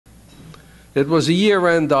It was a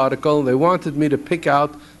year-end article. They wanted me to pick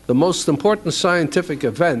out the most important scientific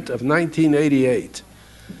event of 1988.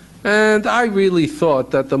 And I really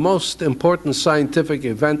thought that the most important scientific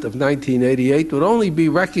event of 1988 would only be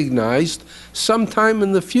recognized sometime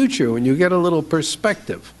in the future when you get a little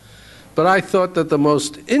perspective. But I thought that the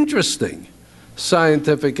most interesting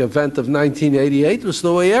scientific event of 1988 was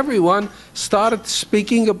the way everyone started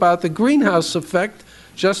speaking about the greenhouse effect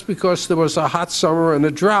just because there was a hot summer and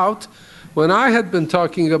a drought, when I had been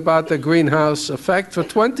talking about the greenhouse effect for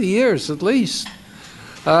 20 years at least.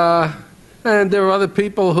 And there were other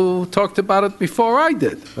people who talked about it before I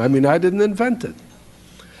did. I mean, I didn't invent it.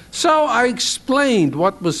 So I explained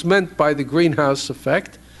what was meant by the greenhouse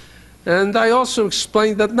effect, and I also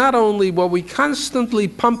explained that not only were we constantly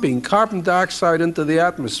pumping carbon dioxide into the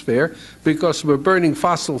atmosphere because we're burning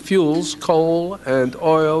fossil fuels, coal and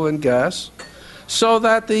oil and gas, so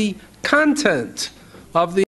that the content of the